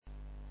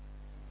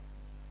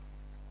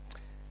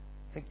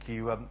I think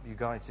you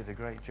guys did a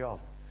great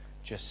job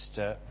just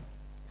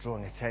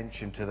drawing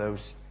attention to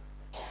those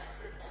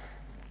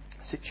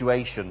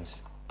situations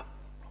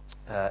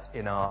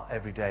in our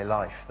everyday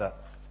life that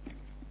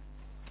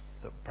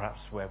perhaps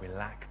where we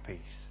lack peace.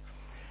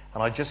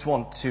 And I just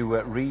want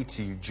to read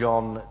to you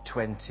John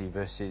 20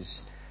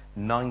 verses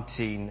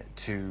 19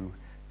 to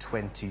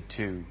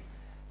 22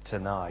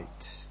 tonight.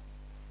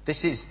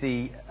 This is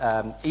the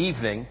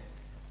evening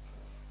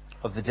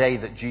of the day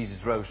that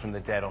Jesus rose from the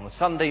dead. On the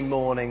Sunday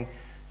morning,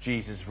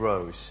 Jesus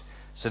rose.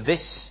 So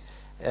this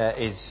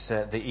is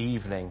the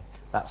evening,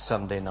 that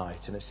Sunday night.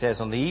 And it says,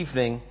 on the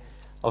evening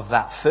of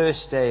that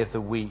first day of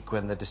the week,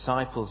 when the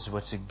disciples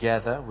were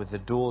together with the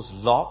doors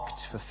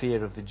locked for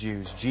fear of the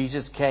Jews,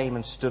 Jesus came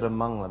and stood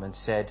among them and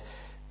said,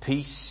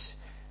 "Peace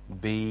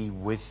be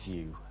with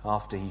you."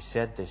 After he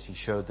said this, he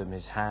showed them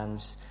his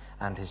hands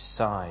and his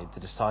side. The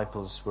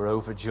disciples were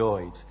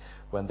overjoyed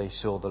when they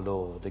saw the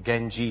Lord.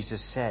 Again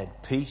Jesus said,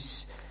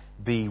 "Peace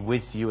be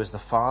with you. As the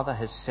Father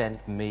has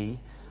sent me,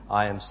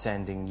 I am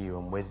sending you."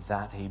 And with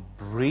that he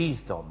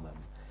breathed on them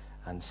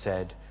and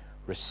said,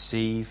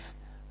 "Receive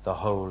the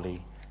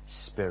Holy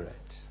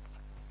Spirit."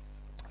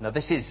 Now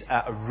this is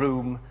a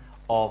room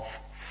of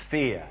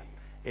fear.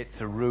 It's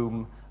a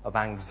room of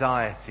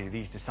anxiety.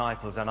 These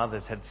disciples and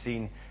others had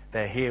seen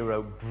their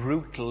hero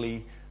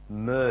brutally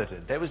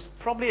murdered. There was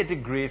probably a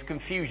degree of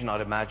confusion,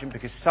 I'd imagine,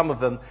 because some of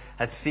them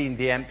had seen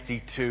the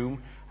empty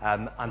tomb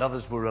and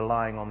others were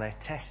relying on their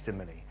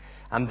testimony.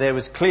 And there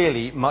was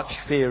clearly much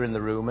fear in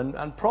the room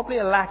and probably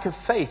a lack of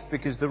faith,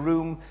 because the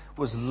room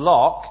was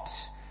locked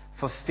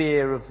for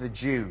fear of the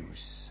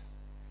Jews.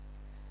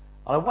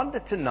 And I wonder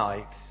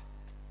tonight,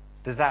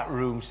 does that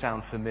room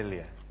sound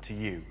familiar to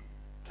you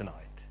tonight?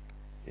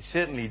 It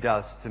certainly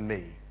does to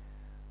me.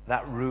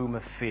 That room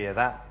of fear,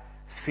 that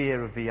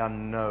fear of the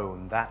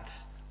unknown, that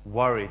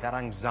worry, that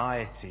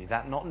anxiety,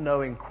 that not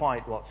knowing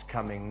quite what's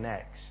coming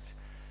next.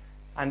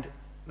 And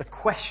the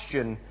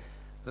question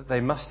that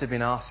they must have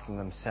been asking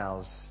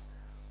themselves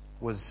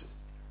was,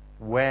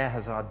 where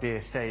has our dear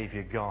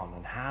Saviour gone,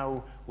 and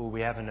how will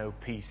we ever know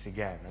peace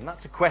again? And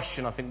that's a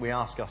question I think we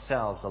ask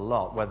ourselves a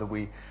lot, whether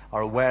we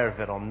are aware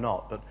of it or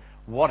not. But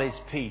what is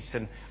peace,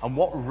 and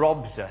what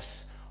robs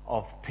us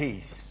of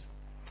peace?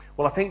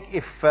 Well, I think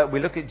if we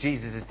look at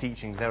Jesus'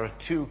 teachings, there are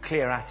two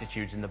clear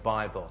attitudes in the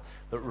Bible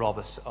that rob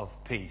us of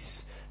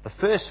peace. The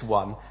first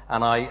one,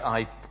 and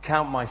I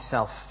count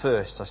myself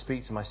first, I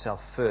speak to myself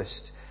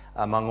first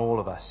among all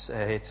of us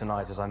here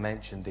tonight as I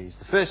mention these.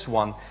 The first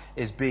one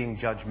is being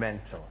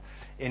judgmental.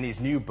 In his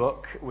new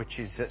book, which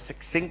is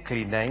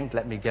succinctly named,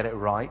 let me get it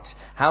right,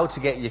 How to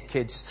Get Your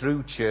Kids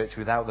Through Church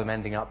Without Them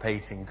Ending Up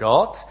Hating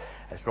God.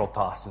 It's Rob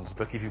Parsons'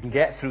 book. If you can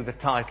get through the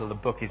title, the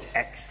book is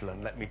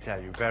excellent, let me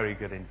tell you. Very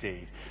good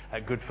indeed.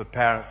 Good for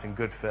parents and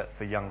good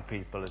for young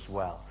people as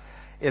well.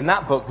 In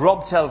that book,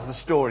 Rob tells the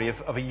story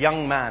of a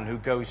young man who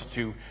goes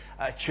to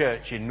a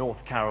church in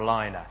North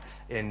Carolina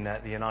in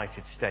the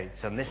United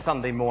States. And this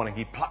Sunday morning,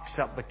 he plucks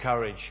up the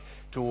courage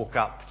to walk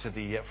up to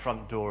the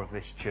front door of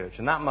this church.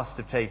 And that must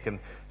have taken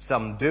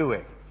some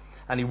doing.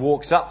 And he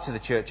walks up to the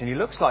church and he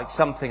looks like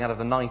something out of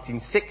the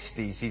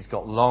 1960s. He's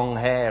got long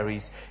hair,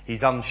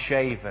 he's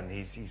unshaven,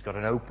 he's got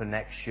an open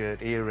neck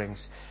shirt,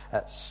 earrings,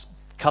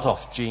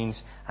 cut-off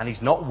jeans, and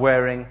he's not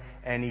wearing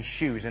any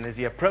shoes. And as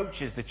he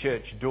approaches the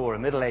church door, a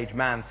middle-aged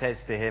man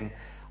says to him,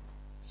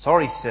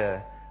 "Sorry,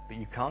 sir, but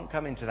you can't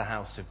come into the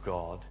house of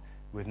God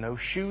with no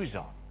shoes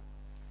on."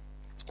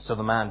 So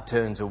the man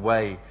turns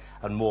away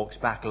and walks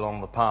back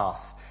along the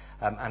path.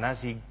 And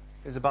as he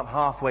is about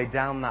halfway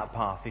down that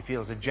path, he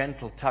feels a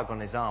gentle tug on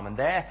his arm. And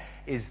there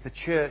is the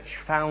church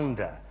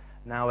founder,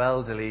 now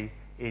elderly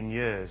in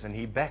years. And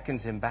he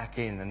beckons him back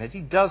in. And as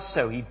he does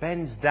so, he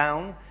bends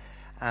down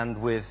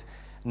and with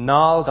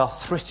gnarled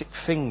arthritic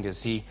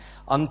fingers, he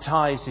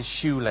unties his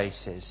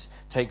shoelaces,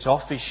 takes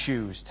off his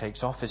shoes,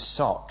 takes off his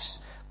socks,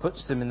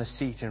 puts them in the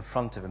seat in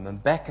front of him,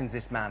 and beckons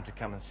this man to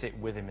come and sit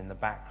with him in the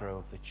back row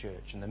of the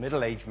church. And the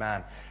middle-aged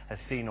man has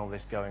seen all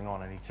this going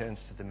on, and he turns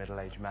to the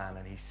middle-aged man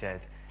and he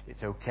said,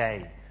 "It's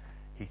okay,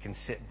 he can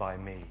sit by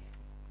me."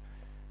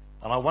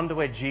 And I wonder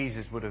where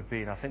Jesus would have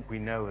been. I think we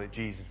know that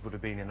Jesus would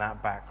have been in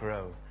that back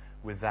row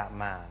with that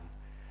man.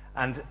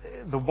 And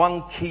the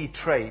one key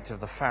trait of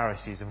the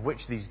Pharisees, of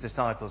which these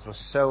disciples were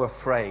so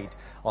afraid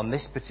on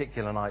this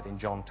particular night in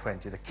John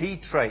 20, the key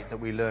trait that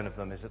we learn of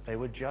them is that they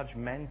were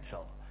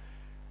judgmental.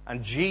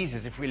 And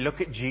Jesus, if we look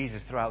at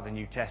Jesus throughout the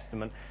New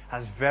Testament,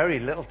 has very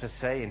little to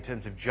say in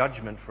terms of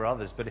judgment for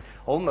others, but it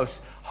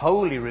almost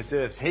wholly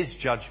reserves his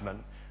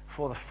judgment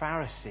for the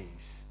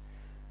Pharisees.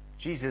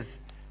 Jesus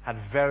had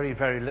very,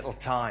 very little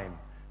time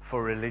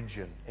for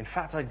religion. In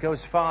fact, I'd go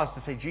as far as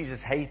to say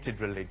Jesus hated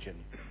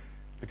religion.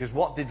 Because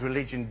what did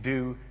religion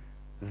do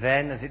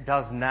then, as it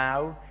does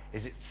now,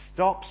 is it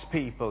stops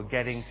people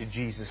getting to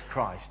Jesus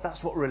Christ.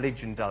 That's what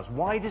religion does.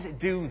 Why does it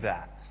do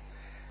that?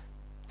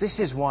 This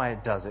is why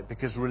it does it.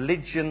 Because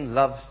religion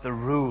loves the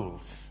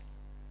rules,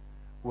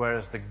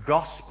 whereas the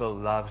gospel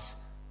loves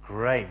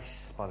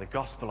grace. By the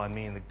gospel I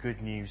mean the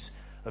good news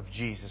of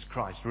Jesus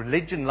Christ.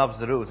 Religion loves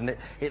the rules, and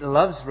it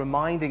loves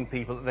reminding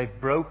people that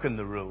they've broken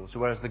the rules,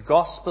 whereas the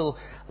gospel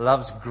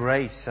loves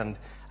grace and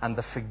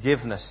the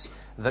forgiveness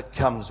that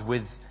comes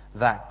with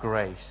that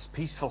grace.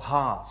 Peaceful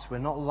hearts. We're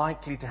not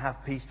likely to have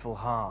peaceful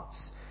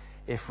hearts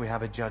if we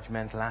have a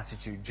judgmental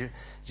attitude.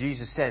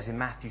 Jesus says in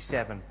Matthew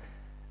 7,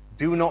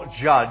 "Do not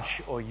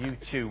judge, or you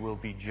too will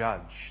be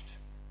judged."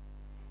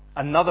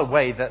 Another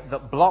way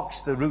that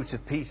blocks the route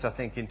of peace, I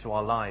think, into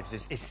our lives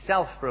is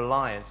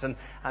self-reliance.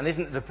 And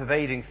isn't it the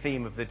pervading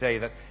theme of the day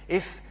that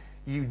if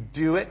you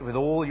do it with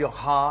all your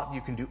heart, you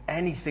can do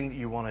anything that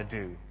you want to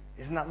do?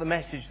 Isn't that the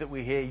message that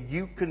we hear?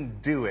 You can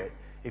do it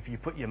if you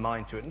put your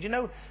mind to it. And you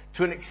know,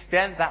 to an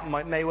extent, that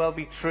may well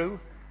be true.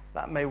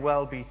 That may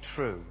well be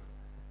true.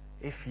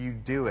 If you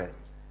do it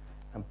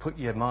and put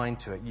your mind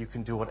to it, you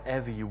can do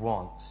whatever you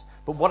want.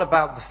 But what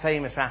about the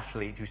famous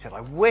athlete who said,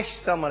 "I wish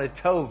someone had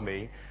told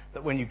me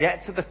that when you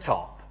get to the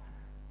top,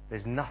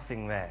 there's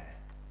nothing there"?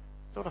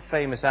 That's what a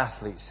famous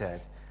athlete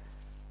said.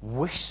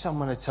 "Wish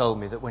someone had told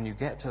me that when you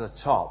get to the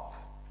top,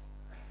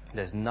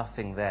 there's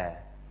nothing there."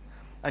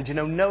 And you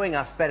know, knowing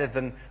us better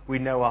than we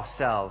know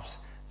ourselves,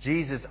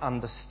 Jesus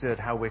understood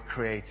how we're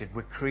created.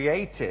 We're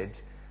created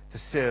to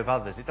serve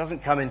others. It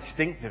doesn't come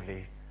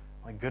instinctively.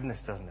 My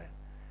goodness, doesn't it?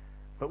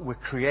 But we're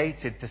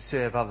created to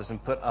serve others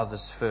and put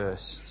others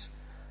first.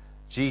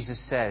 Jesus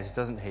says,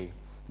 doesn't he?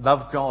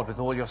 Love God with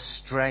all your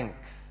strength,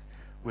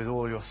 with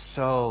all your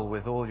soul,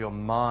 with all your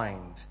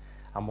mind.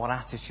 And what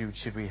attitude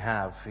should we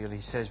have?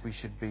 He says we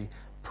should be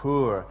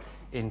poor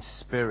in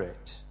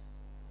spirit.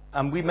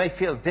 And we may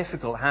feel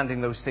difficult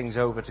handing those things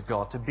over to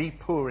God. To be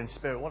poor in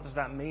spirit, what does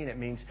that mean? It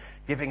means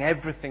giving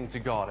everything to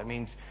God. It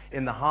means,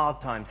 in the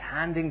hard times,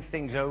 handing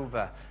things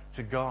over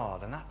to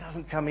God. And that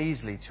doesn't come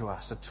easily to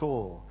us at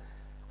all.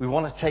 We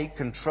want to take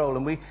control.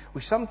 And we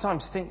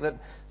sometimes think that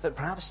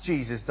perhaps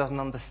Jesus doesn't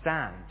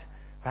understand.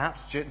 Perhaps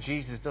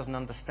Jesus doesn't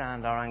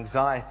understand our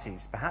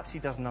anxieties. Perhaps he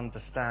doesn't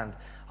understand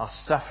our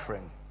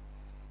suffering.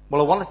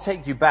 Well, I want to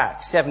take you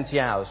back 70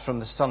 hours from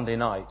the Sunday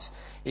night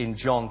in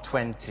John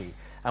 20.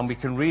 And we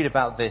can read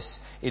about this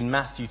in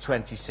Matthew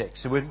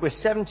 26. So we're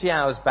 70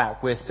 hours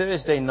back. We're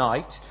Thursday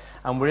night,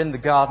 and we're in the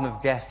Garden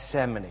of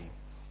Gethsemane.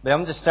 They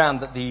understand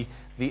that the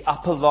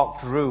upper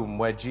locked room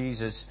where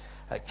Jesus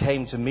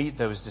came to meet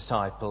those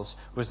disciples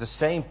was the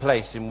same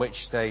place in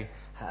which they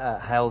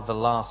held the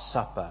Last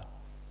Supper.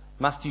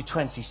 Matthew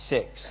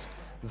 26,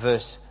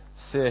 verse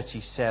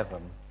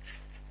 37.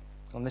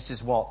 And this is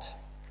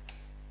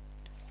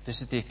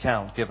the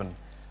account given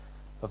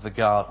of the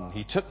garden.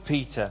 "He took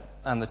Peter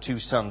and the two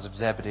sons of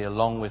Zebedee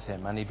along with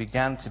him, and he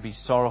began to be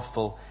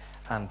sorrowful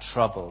and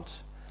troubled.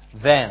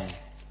 Then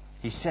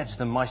he said to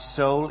them, 'My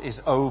soul is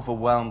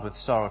overwhelmed with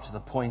sorrow to the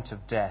point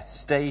of death.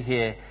 Stay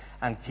here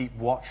and keep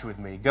watch with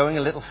me.' Going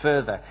a little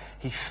further,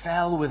 he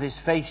fell with his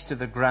face to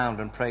the ground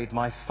and prayed,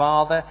 'My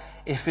Father,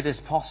 if it is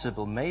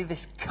possible, may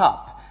this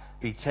cup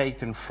be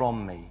taken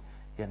from me.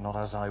 Yet not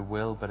as I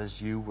will, but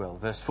as you will.'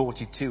 Verse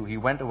 42, he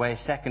went away a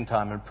second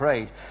time and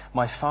prayed,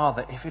 'My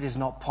Father, if it is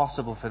not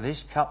possible for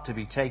this cup to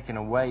be taken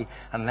away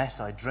unless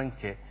I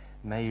drink it,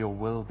 may your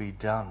will be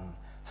done.'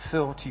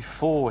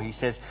 44, he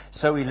says,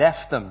 so he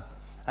left them,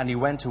 and he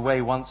went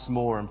away once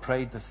more and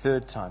prayed the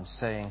third time,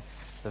 saying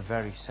the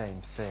very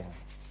same thing."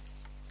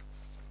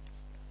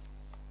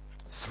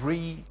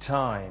 3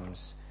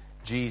 times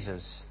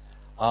Jesus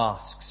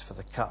asks for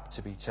the cup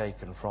to be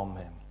taken from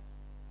him.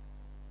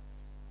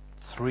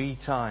 3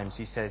 times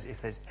he says,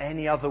 if there's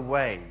any other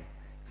way,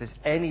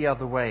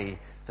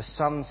 the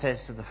Son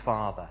says to the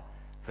Father,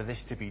 for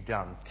this to be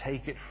done,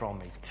 take it from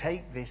me,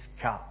 take this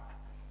cup.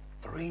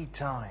 3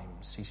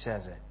 times he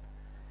says it.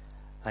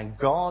 And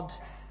God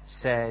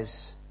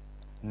says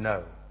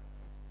no.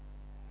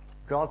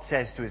 God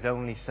says to his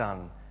only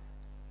Son,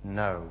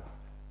 no,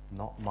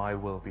 not my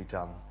will be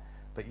done,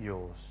 but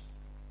yours.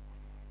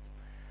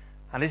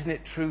 And isn't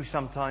it true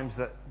sometimes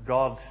that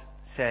God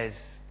says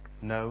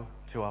no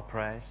to our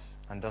prayers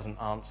and doesn't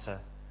answer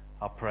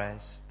our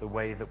prayers the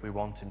way that we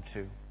want him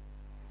to?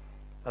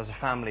 As a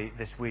family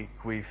this week,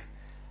 we've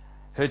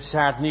heard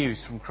sad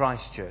news from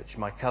Christchurch.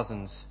 My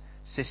cousin's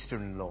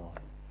sister-in-law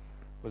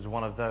was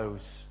one of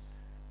those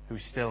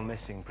who's still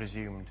missing,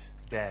 presumed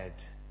dead.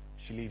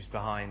 She leaves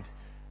behind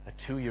a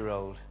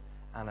 2-year-old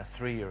and a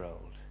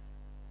 3-year-old.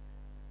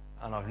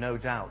 And I've no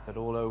doubt that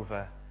all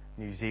over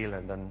New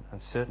Zealand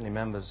and certainly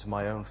members of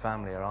my own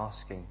family are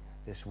asking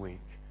this week,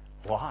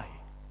 why?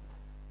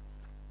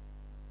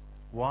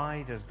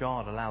 Why does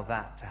God allow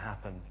that to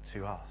happen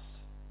to us?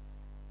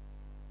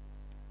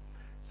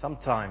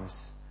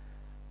 Sometimes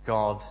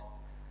God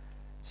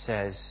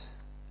says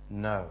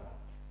no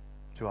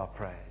to our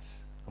prayers.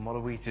 And what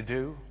are we to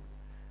do?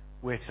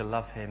 We're to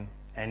love him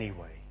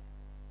anyway.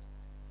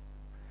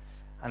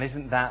 And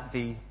isn't that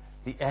the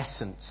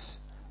essence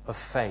of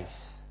faith?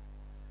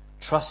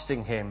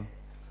 Trusting him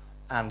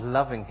and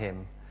loving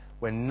him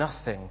when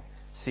nothing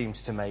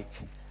seems to make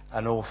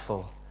an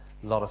awful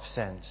lot of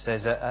sense.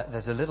 There's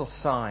a little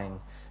sign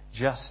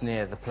just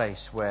near the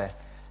place where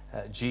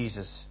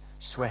Jesus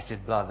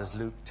sweated blood, as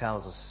Luke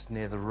tells us,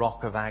 near the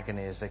rock of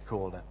agony, as they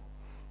call it.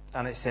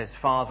 And it says,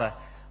 Father,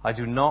 I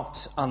do not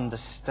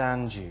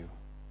understand you,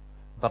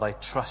 but I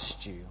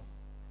trust you.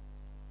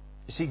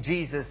 You see,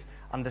 Jesus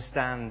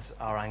understands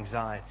our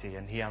anxiety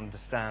and he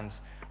understands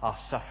our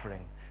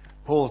suffering.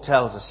 Paul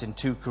tells us in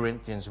 2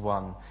 Corinthians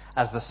 1,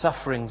 as the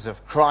sufferings of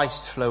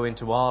Christ flow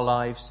into our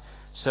lives,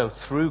 so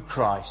through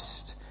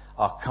Christ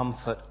our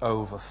comfort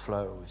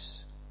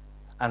overflows.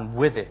 And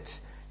with it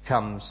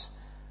comes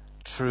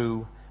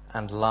true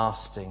and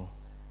lasting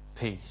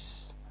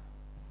peace.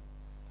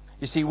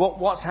 You see,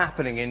 what's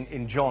happening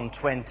in John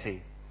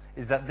 20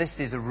 is that this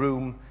is a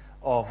room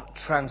of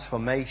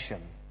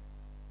transformation.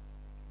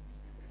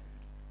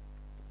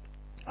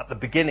 At the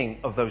beginning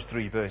of those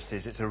 3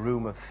 verses, it's a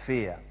room of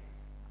fear.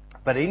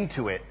 But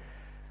into it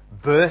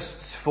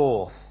bursts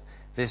forth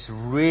this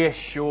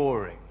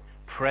reassuring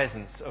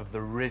presence of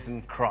the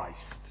risen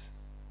Christ.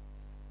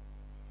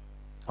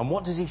 And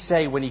what does he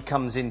say when he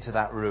comes into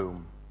that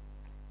room?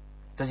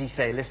 Does he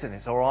say, listen,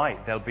 it's all right,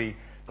 there'll be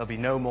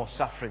no more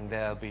suffering,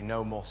 there'll be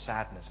no more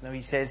sadness? No,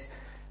 he says,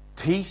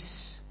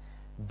 peace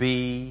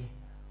be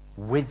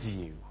with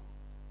you.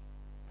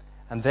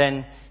 And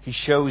then he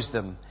shows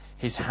them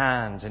his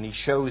hands and he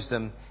shows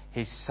them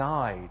his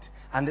side.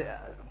 And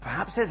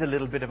perhaps there's a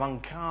little bit of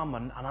uncalm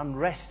and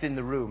unrest in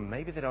the room.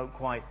 Maybe they don't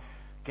quite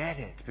get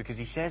it, because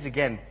he says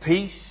again,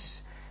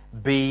 peace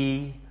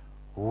be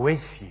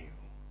with you.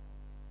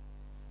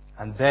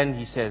 And then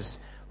he says,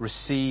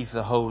 receive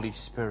the Holy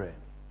Spirit.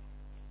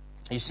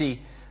 You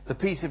see, the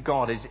peace of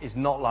God is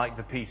not like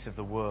the peace of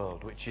the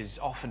world, which is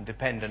often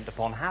dependent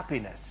upon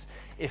happiness.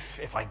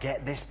 If I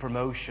get this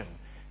promotion,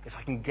 if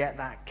I can get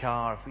that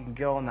car, if we can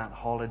go on that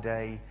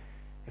holiday,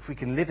 if we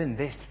can live in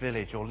this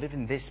village or live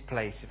in this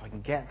place, if I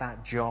can get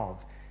that job,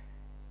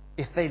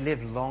 if they live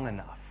long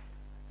enough,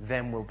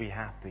 then we'll be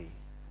happy.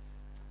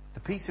 The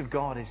peace of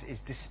God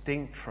is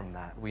distinct from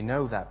that. We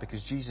know that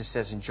because Jesus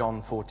says in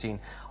John 14,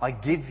 I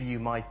give you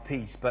my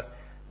peace, but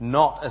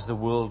not as the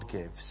world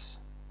gives.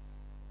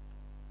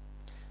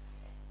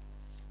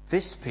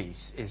 This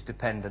peace is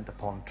dependent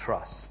upon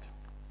trust.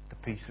 The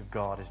peace of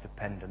God is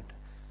dependent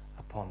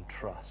upon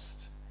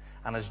trust.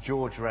 And as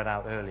George read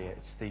out earlier,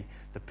 it's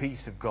the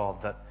peace of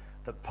God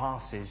that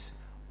passes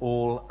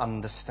all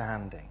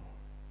understanding.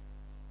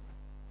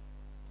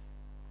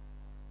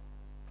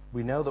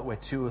 We know that where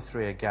 2 or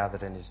 3 are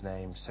gathered in his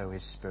name, so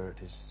his Spirit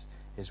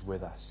is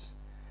with us.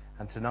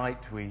 And tonight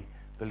we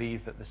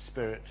believe that the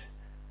Spirit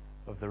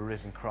of the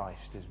risen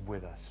Christ is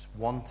with us,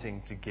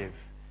 wanting to give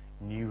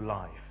new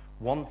life,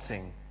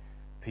 wanting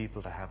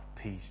people to have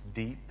peace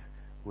deep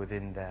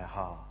within their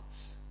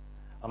hearts.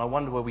 And I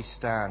wonder where we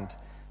stand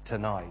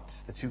tonight.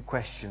 The 2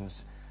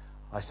 questions,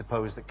 I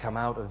suppose, that come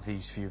out of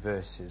these few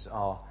verses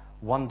are,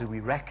 1, do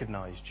we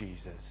recognize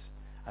Jesus?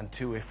 And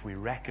 2, if we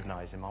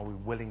recognize him, are we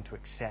willing to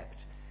accept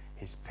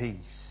his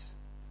peace?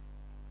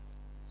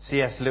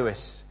 C.S.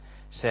 Lewis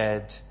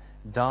said,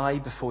 die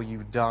before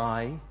you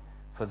die,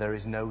 for there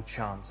is no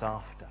chance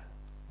after.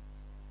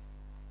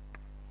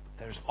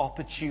 There is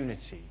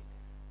opportunity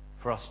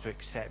for us to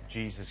accept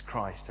Jesus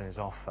Christ and his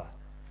offer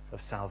of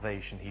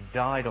salvation. He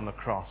died on the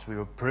cross. We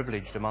were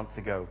privileged a month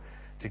ago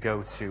to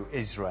go to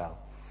Israel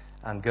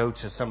and go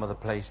to some of the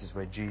places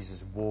where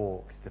Jesus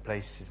walked, the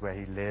places where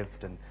he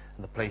lived and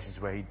the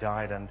places where he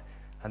died, and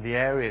the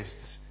areas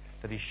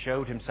that he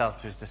showed himself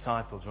to his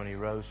disciples when he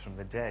rose from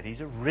the dead.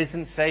 He's a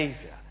risen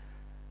Saviour.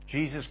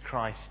 Jesus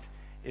Christ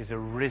is a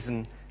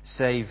risen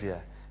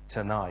Saviour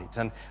tonight.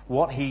 And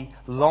what he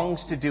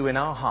longs to do in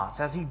our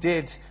hearts, as he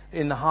did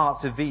in the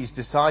hearts of these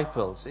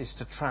disciples, is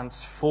to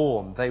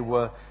transform. They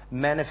were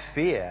men of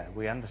fear.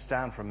 We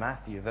understand from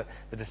Matthew that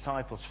the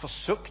disciples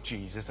forsook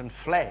Jesus and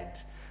fled.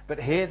 But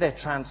here they're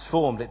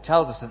transformed. It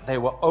tells us that they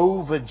were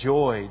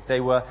overjoyed.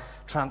 They were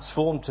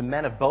transformed to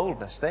men of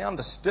boldness. They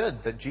understood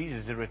that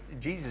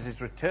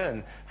Jesus'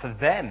 return for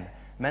them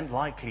meant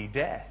likely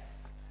death,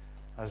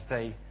 as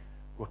they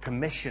were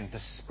commissioned to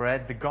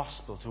spread the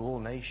gospel to all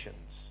nations.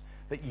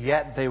 But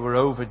yet they were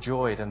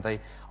overjoyed, and they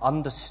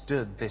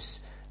understood this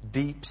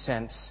deep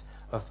sense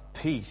of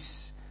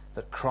peace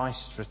that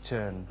Christ's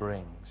return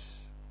brings.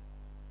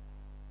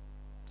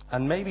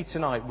 And maybe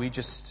tonight we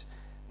just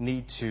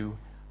need to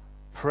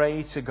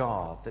pray to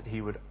God that he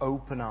would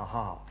open our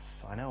hearts.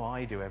 I know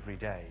I do every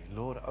day.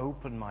 Lord,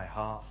 open my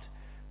heart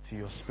to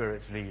your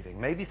Spirit's leading.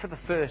 Maybe for the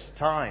first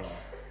time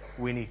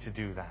we need to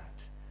do that.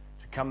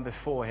 To come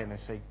before him and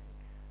say,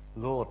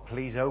 Lord,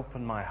 please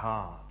open my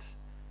heart.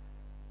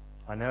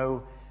 I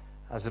know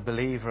as a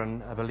believer,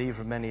 and a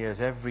believer of many years,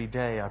 every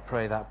day I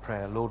pray that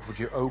prayer, Lord, would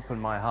you open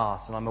my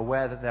heart? And I'm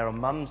aware that there are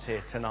mums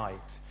here tonight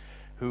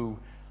who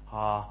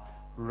are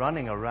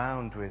running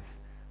around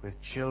with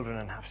children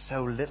and have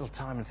so little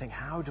time and think,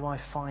 how do I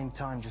find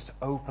time just to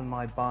open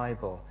my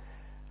Bible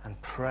and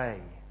pray?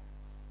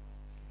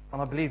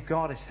 And I believe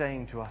God is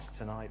saying to us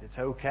tonight, it's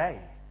okay.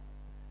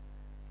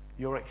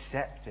 You're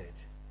accepted.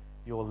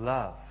 You're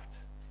loved.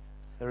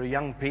 There are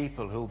young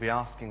people who will be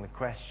asking the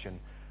question,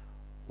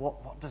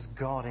 what does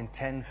God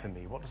intend for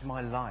me? What is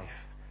my life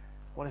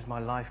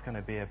going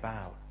to be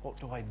about? What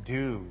do I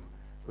do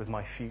with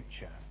my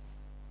future?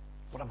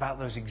 What about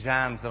those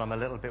exams that I'm a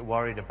little bit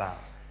worried about?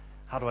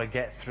 How do I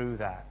get through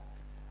that?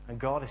 And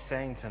God is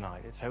saying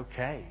tonight, it's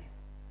okay.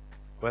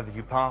 Whether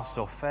you pass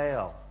or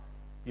fail,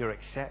 you're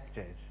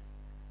accepted.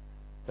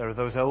 There are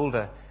those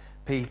older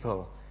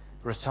people,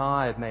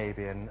 retired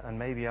maybe, and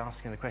maybe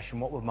asking the question,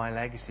 what will my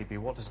legacy be?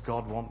 What does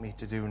God want me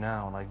to do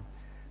now? And I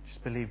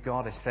just believe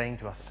God is saying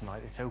to us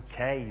tonight, it's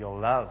okay, you're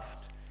loved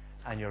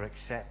and you're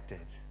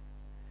accepted.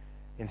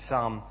 In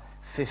Psalm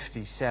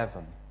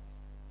 57,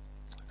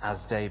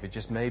 as David,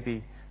 just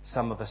maybe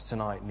some of us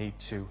tonight need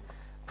to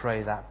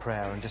pray that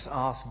prayer and just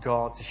ask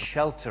God to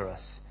shelter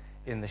us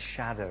in the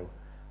shadow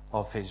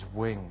of His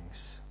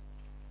wings.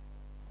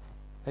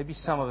 Maybe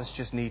some of us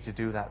just need to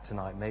do that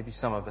tonight. Maybe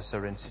some of us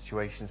are in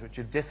situations which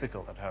are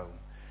difficult at home,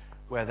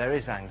 where there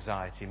is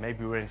anxiety.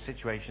 Maybe we're in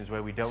situations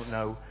where we don't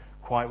know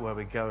quite where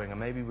we're going. And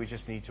maybe we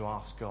just need to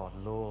ask God,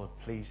 Lord,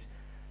 please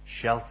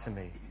shelter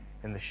me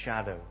in the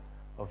shadow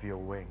of your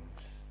wings.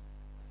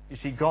 You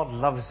see, God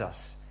loves us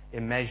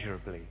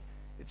immeasurably.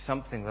 It's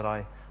something that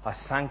I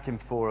thank Him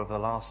for over the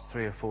last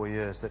 3 or 4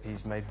 years, that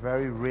He's made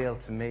very real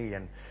to me,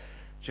 and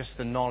just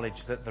the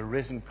knowledge that the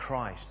risen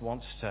Christ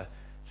wants to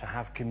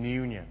have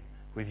communion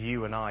with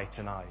you and I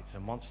tonight,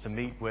 and wants to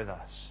meet with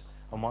us,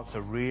 and wants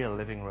a real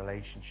living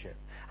relationship.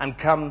 And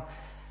come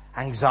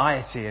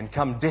anxiety, and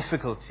come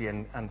difficulty,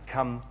 and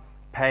come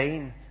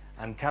pain,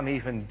 and come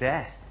even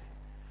death,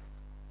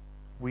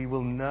 we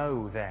will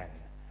know then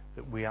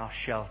that we are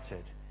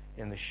sheltered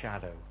in the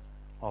shadow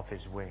of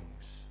His wings.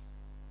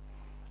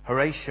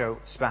 Horatio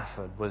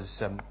Spafford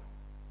was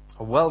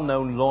a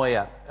well-known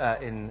lawyer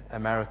in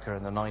America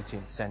in the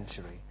 19th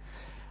century.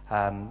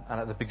 And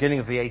at the beginning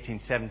of the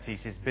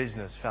 1870s, his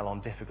business fell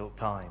on difficult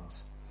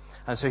times.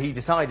 And so he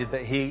decided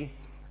that he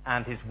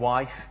and his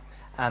wife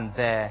and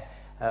their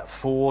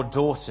 4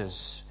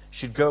 daughters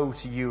should go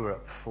to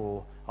Europe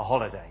for a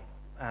holiday.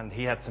 And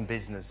he had some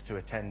business to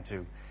attend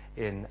to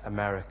in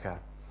America.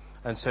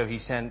 And so he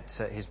sent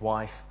his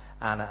wife,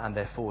 Anna, and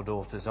their 4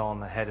 daughters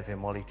on ahead of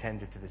him while he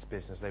tended to this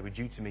business. They were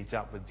due to meet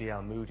up with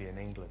D.L. Moody in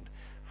England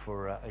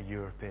for a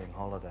European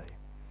holiday.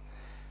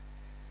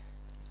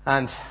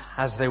 And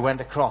as they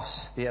went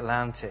across the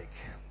Atlantic,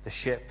 the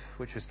ship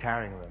which was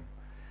carrying them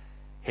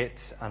hit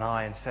an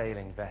iron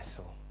sailing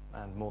vessel,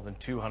 and more than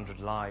 200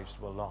 lives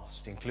were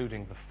lost,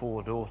 including the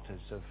 4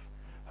 daughters of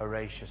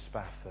Horatio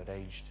Spafford,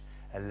 aged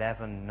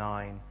 11,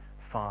 9,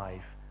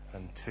 5,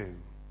 and 2.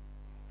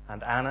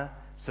 And Anna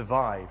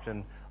survived,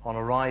 and on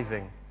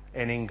arriving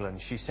in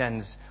England, she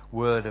sends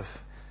word of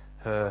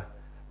her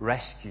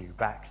rescue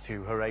back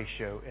to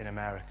Horatio in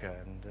America,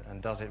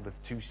 and does it with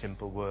 2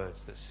 simple words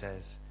that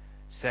says,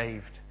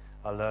 "Saved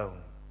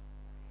alone."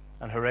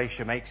 And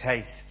Horatio makes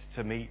haste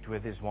to meet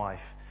with his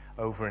wife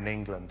over in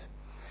England.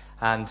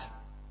 And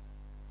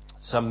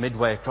some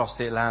midway across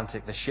the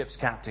Atlantic, the ship's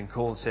captain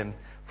calls him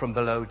from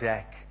below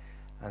deck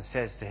and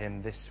says to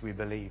him, "This, we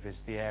believe, is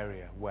the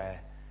area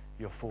where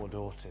your 4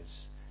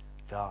 daughters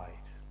died."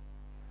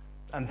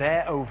 And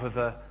there over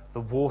the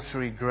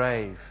watery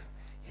grave,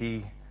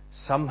 he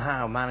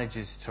somehow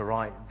manages to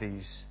write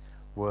these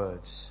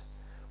words: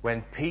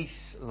 "When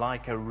peace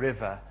like a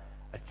river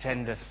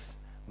attendeth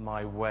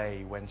my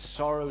way, when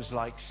sorrows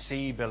like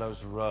sea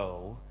billows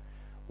roll,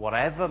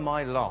 whatever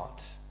my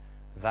lot,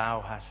 thou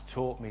hast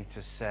taught me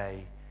to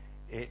say,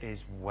 it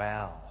is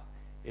well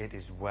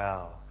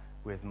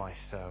with my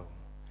soul."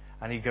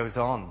 And he goes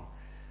on,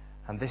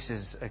 and this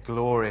is a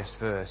glorious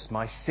verse.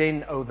 "My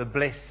sin, oh the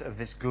bliss of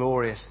this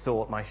glorious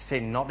thought, my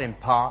sin, not in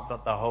part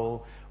but the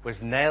whole,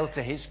 was nailed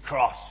to his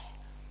cross,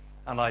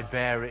 and I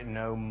bear it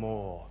no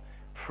more.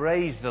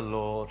 Praise the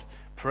Lord,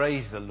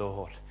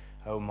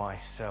 O my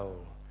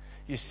soul."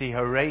 You see,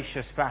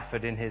 Horatio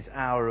Spafford, in his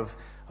hour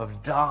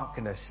of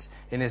darkness,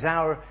 in his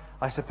hour,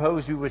 I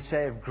suppose we would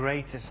say, of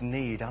greatest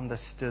need,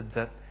 understood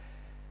that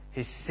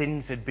his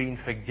sins had been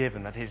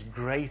forgiven, that his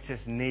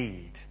greatest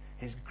need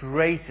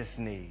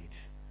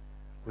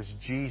was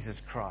Jesus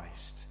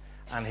Christ.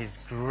 And his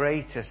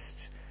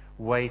greatest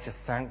way to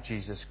thank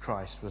Jesus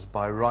Christ was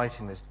by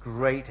writing this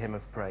great hymn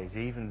of praise,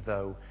 even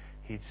though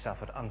he'd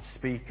suffered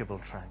unspeakable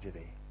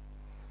tragedy.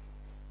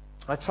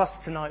 I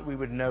trust tonight we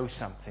would know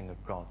something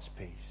of God's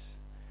peace.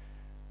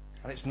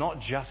 And it's not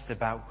just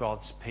about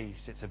God's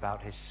peace, it's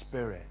about His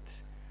Spirit.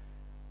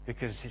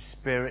 Because His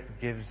Spirit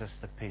gives us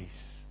the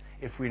peace.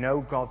 If we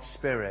know God's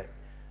Spirit,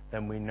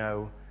 then we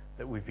know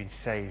that we've been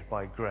saved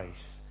by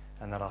grace,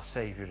 and that our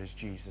Saviour is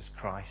Jesus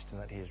Christ, and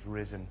that He has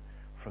risen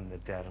from the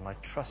dead. And I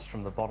trust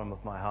from the bottom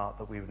of my heart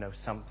that we would know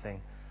something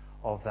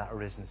of that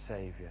risen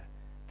Saviour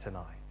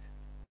tonight.